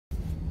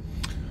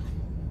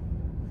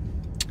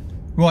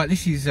Right,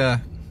 this is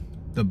the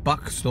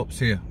Buck Stops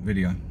Here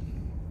video.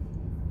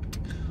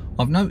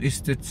 I've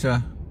noticed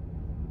that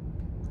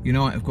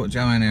Unite have got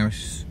Joanne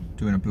Harris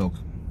doing a blog.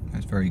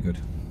 That's very good.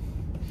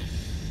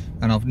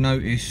 And I've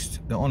noticed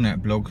that on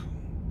that blog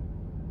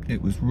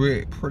it was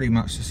pretty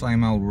much the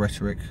same old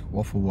rhetoric,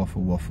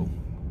 waffle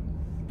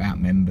about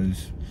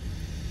members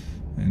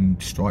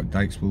and strike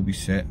dates will be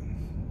set,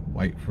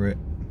 wait for it,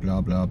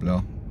 blah blah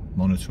blah,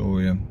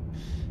 moratorium,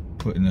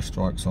 putting the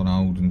strikes on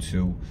hold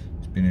until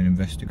there's been an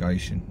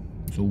investigation.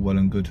 It's all well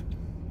and good.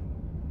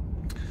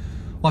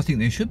 I think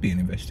there should be an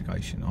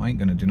investigation, I ain't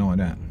going to deny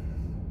that,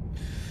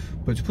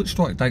 but to put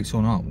strike dates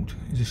on hold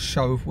is a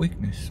show of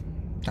weakness.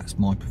 That's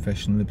my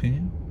professional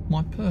opinion,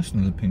 my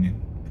personal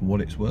opinion, for what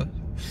it's worth.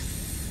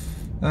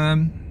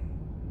 And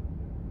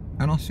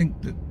I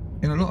think that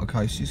in a lot of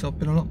cases I've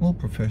been a lot more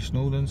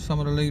professional than some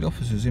of the lead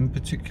officers, in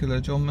particular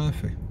John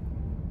Murphy.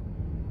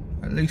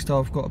 At least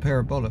I've got a pair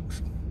of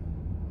bollocks.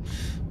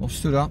 I've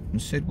stood up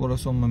and said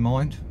what's on my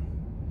mind,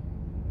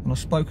 and I've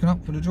spoken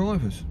up for the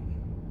drivers.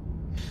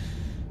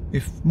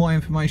 If my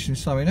information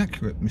is so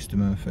inaccurate, Mr.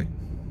 Murphy,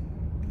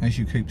 as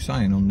you keep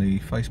saying on the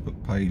Facebook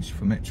page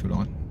for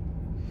Metroline,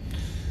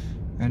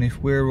 and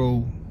if we're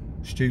all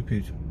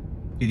stupid,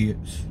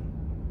 idiots,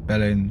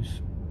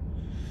 bellends,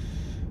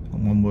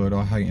 and one word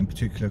I hate in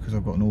particular because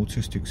I've got an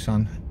autistic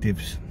son,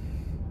 divs,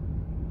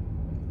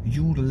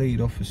 you're the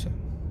lead officer.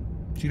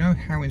 Do you know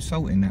how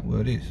insulting that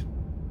word is?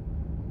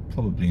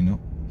 Probably not.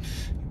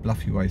 You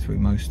bluff your way through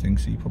most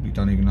things, so you probably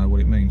don't even know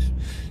what it means.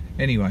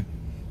 Anyway,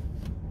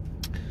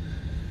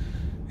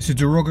 it's a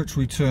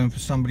derogatory term for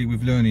somebody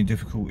with learning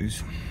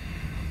difficulties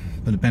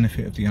for the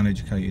benefit of the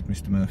uneducated,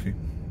 Mr. Murphy.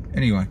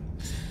 Anyway,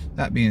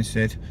 that being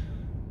said,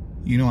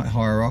 Unite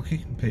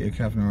hierarchy, Peter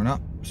Kavanagh and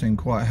up, seem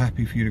quite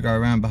happy for you to go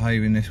around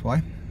behaving this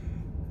way.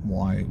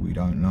 Why, we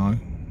don't know.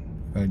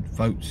 Had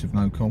votes of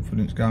no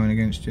confidence going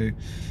against you,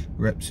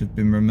 reps have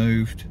been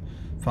removed,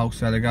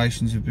 false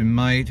allegations have been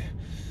made,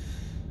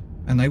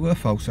 and they were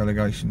false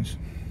allegations,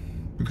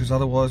 because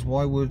otherwise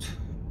why would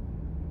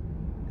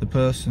the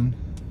person,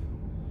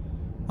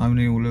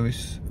 O'Neill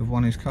Lewis, have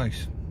won his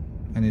case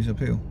and his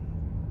appeal?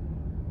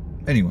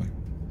 Anyway,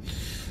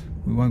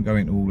 we won't go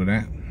into all of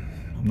that,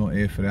 I'm not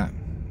here for that.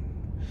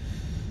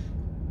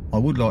 I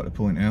would like to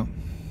point out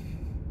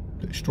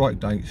that strike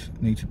dates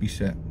need to be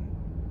set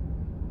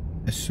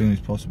as soon as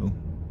possible.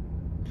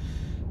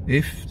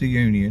 If the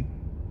union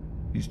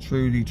is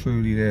truly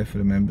there for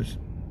the members,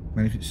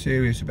 and if it's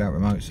serious about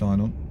remote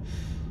sign-on,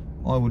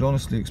 I would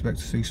honestly expect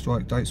to see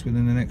strike dates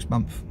within the next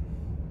month.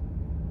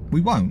 We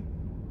won't,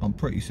 I'm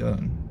pretty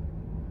certain,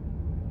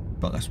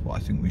 but that's what I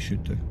think we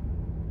should do.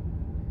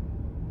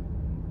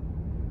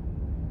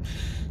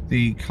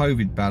 The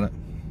COVID ballot,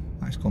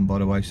 that's gone by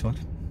the wayside.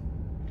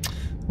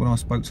 When I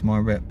spoke to my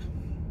rep,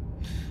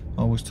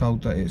 I was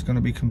told that it's going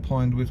to be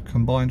combined with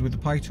the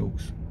pay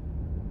talks.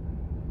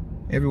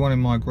 Everyone in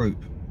my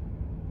group,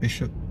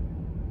 Bishop,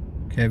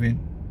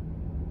 Kevin,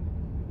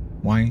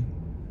 Wayne,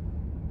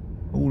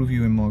 all of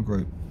you in my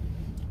group,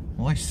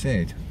 I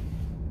said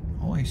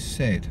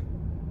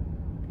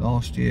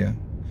last year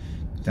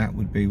that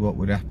would be what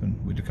would happen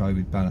with the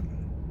COVID ballot.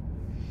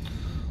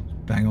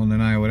 Bang on the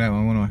nail with that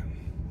one, wasn't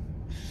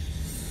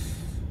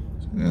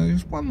I?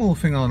 There's one more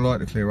thing I'd like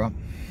to clear up.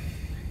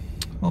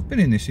 I've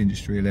been in this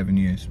industry 11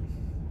 years,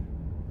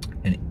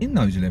 and in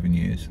those 11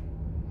 years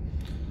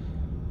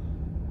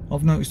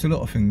I've noticed a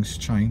lot of things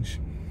change.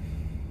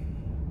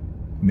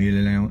 Meal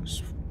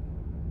allowance,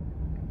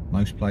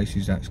 most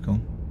places that's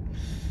gone.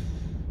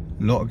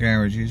 A lot of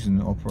garages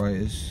and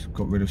operators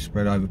got rid of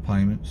spread over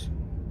payments.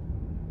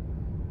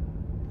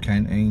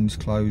 Canteens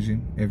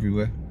closing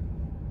everywhere.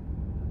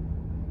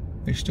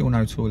 There's still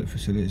no toilet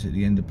facilities at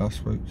the end of bus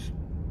routes.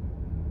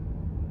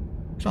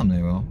 Some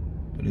there are,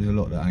 but there's a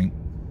lot that ain't.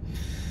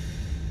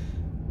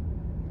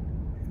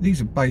 These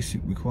are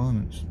basic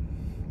requirements.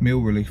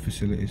 Meal relief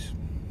facilities.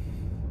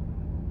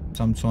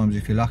 Sometimes,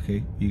 if you're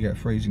lucky, you get a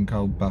freezing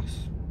cold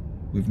bus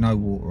with no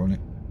water on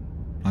it,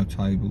 no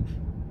tables,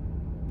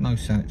 no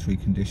sanitary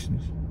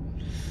conditions,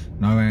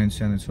 no hand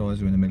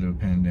sanitizer in the middle of a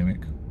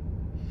pandemic,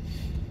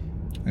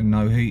 and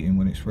no heating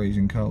when it's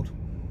freezing cold.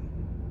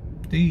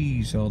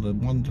 These are the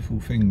wonderful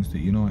things that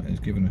Unite has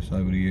given us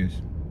over the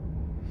years.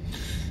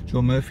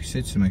 John Murphy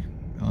said to me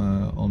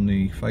on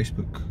the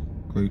Facebook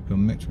group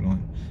on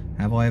Metroline,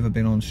 have I ever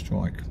been on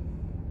strike?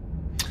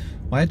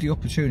 I had the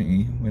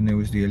opportunity when there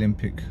was the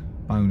Olympic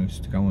bonus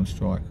to go on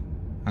strike,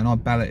 and I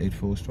balloted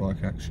for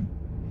strike action.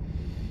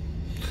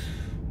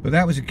 But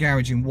that was a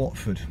garage in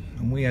Watford,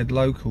 and we had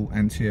local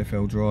and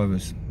TfL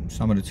drivers.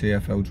 Some of the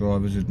TfL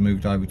drivers had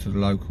moved over to the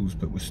locals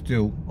but were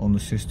still on the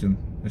system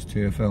as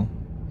TfL.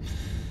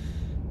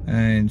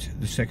 And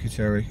the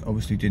secretary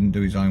obviously didn't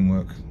do his own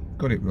work,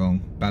 got it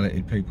wrong,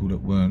 balloted people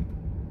that weren't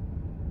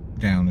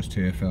down as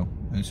TfL,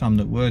 and some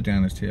that were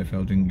down as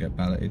TfL didn't get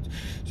balloted.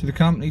 So the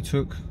company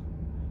took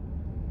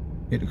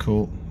it to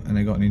court and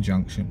they got an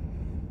injunction,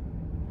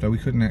 so we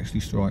couldn't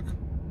actually strike.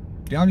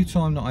 The only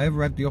time that I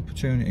ever had the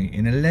opportunity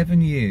in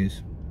 11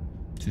 years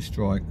to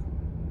strike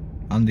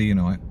under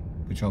Unite,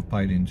 which I've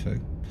paid into,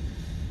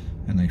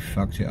 and they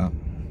fucked it up,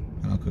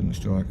 and I couldn't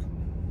strike.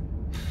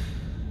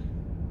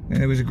 Then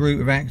there was a group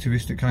of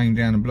activists that came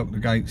down and blocked the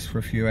gates for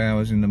a few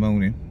hours in the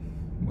morning.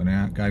 Went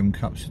out, gave them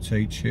cups of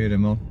tea, cheered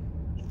them on.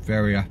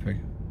 Very happy.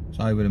 It's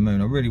over the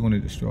moon. I really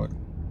wanted to strike.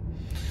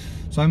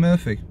 So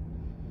Murphy,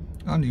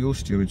 under your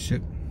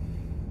stewardship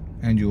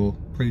and your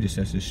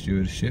predecessor's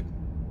stewardship,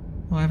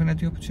 I haven't had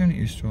the opportunity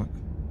to strike,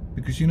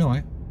 because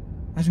Unite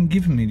hasn't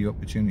given me the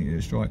opportunity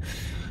to strike.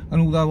 And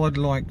although I'd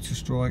like to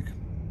strike,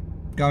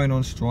 going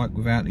on strike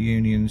without the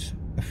union's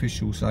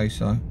official say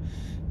so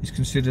is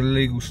considered a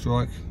legal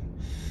strike.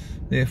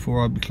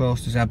 Therefore I'd be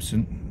classed as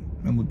absent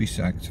and would be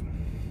sacked.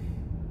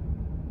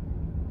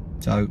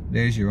 So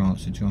there's your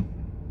answer, John.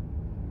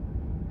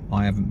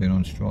 I haven't been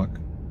on strike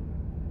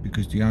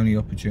because the only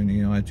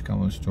opportunity I had to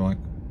come on strike,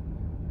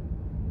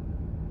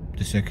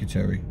 the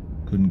secretary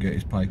couldn't get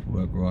his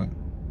paperwork right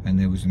and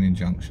there was an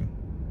injunction.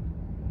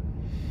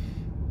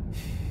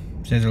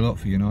 Says a lot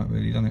for Unite,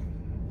 really, doesn't it?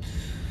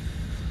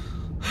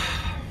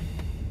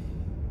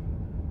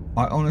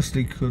 I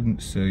honestly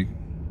couldn't see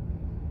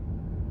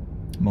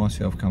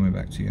myself coming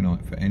back to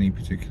Unite for any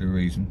particular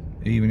reason,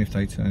 even if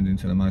they turned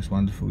into the most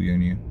wonderful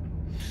union.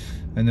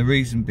 And the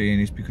reason being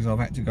is because I've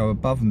had to go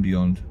above and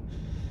beyond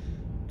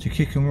to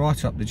kick them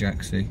right up the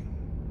jacksie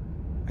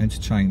and to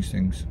change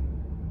things.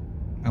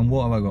 And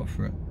what have I got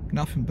for it?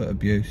 Nothing but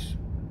abuse,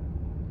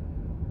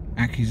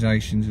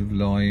 accusations of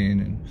lying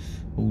and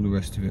all the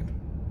rest of it.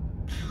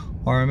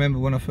 I remember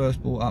when I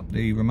first brought up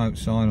the remote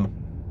sign-on,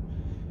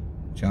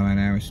 Joanne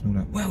Harris and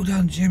all that, well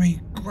done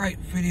Jimmy, great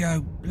video,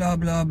 blah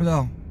blah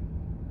blah.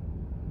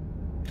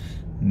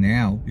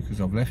 Now, because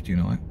I've left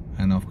Unite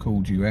and I've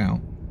called you out,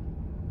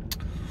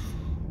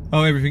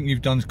 oh, everything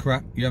you've done's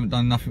crap, you haven't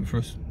done nothing for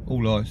us,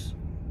 all lies.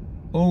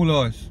 All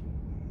lies.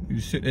 You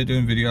just sit there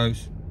doing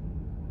videos,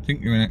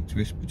 think you're an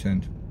activist,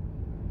 pretend.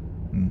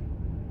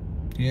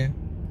 Yeah,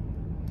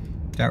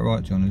 that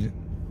right, John, is it?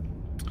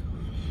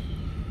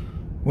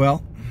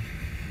 Well,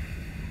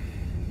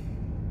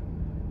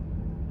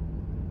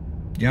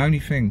 the only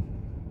thing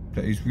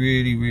that is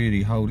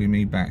really holding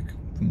me back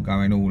from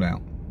going all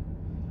out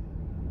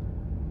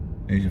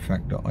is the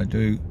fact that I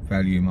do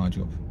value my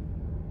job.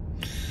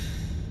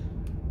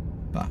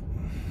 But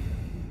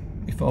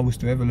if I was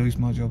to ever lose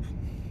my job,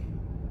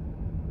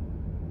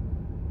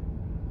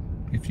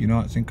 if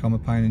Unite think I'm a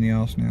pain in the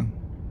arse now,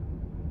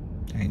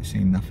 they ain't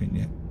seen nothing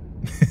yet.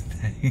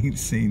 They ain't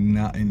seen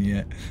nothing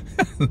yet.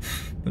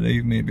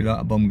 Believe me, it'd be like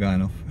a bomb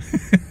going off.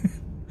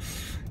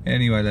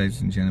 Anyway,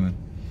 ladies and gentlemen,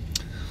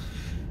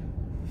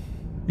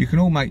 you can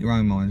all make your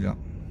own minds up.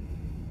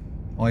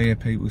 I hear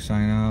people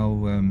saying,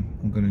 oh,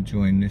 I'm going to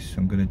join this,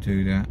 I'm going to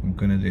do that, I'm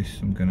going to this,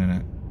 I'm going to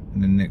that.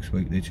 And then next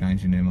week they're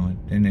changing their mind.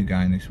 Then they're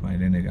going this way,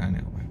 then they're going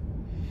that way.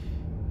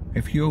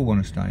 If you all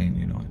want to stay in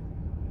Unite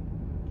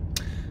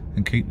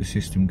and keep the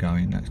system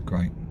going, that's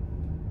great.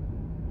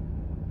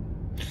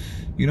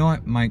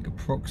 Unite make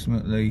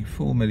approximately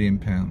 £4 million,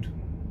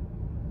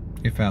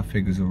 if our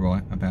figures are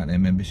right, about their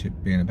membership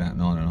being about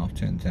 9,500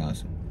 to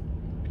 10,000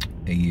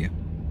 a year.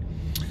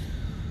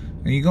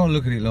 And you got to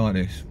look at it like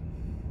this.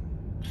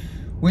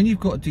 When you've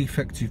got a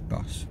defective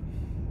bus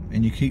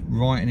and you keep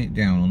writing it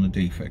down on the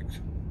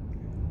defect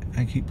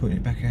and keep putting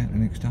it back out the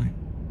next day,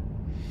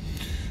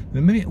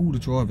 the minute all the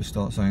drivers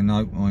start saying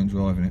no, I ain't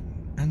driving it,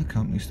 and the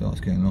company starts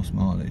getting lost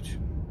mileage,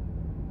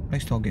 they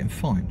start getting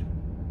fined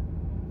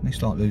and they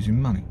start losing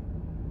money.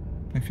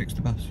 They fix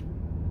the bus.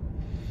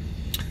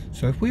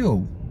 So if we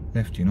all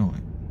left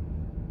Unite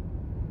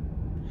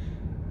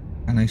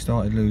and they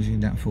started losing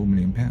that £4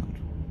 million,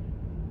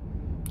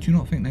 do you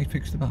not think they'd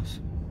fix the bus?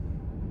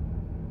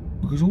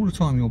 Because all the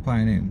time you're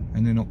paying in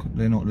and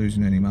they're not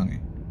losing any money,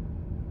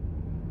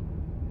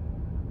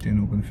 they're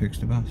not going to fix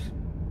the bus.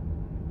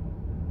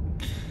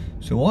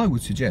 So I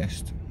would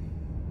suggest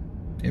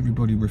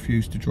everybody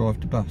refuse to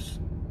drive the bus,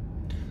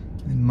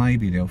 and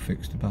maybe they'll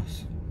fix the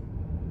bus.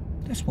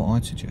 That's what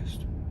I'd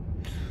suggest.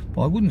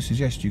 But I wouldn't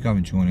suggest you go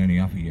and join any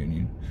other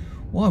union.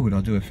 Why would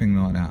I do a thing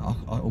like that?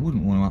 I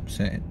wouldn't want to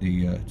upset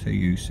the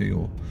TUC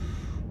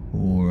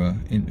or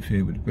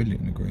interfere with the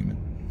Brilliant Agreement.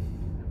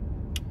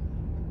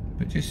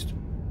 But just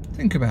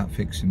think about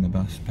fixing the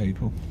bus,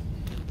 people.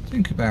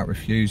 Think about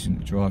refusing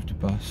to drive the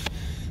bus.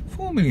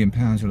 £4 million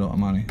is a lot of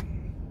money.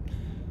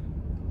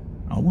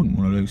 I wouldn't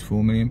want to lose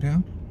 £4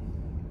 million.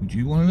 Would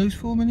you want to lose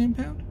 £4 million?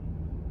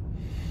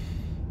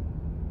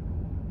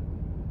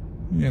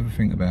 You ever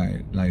think about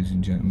it, ladies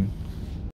and gentlemen?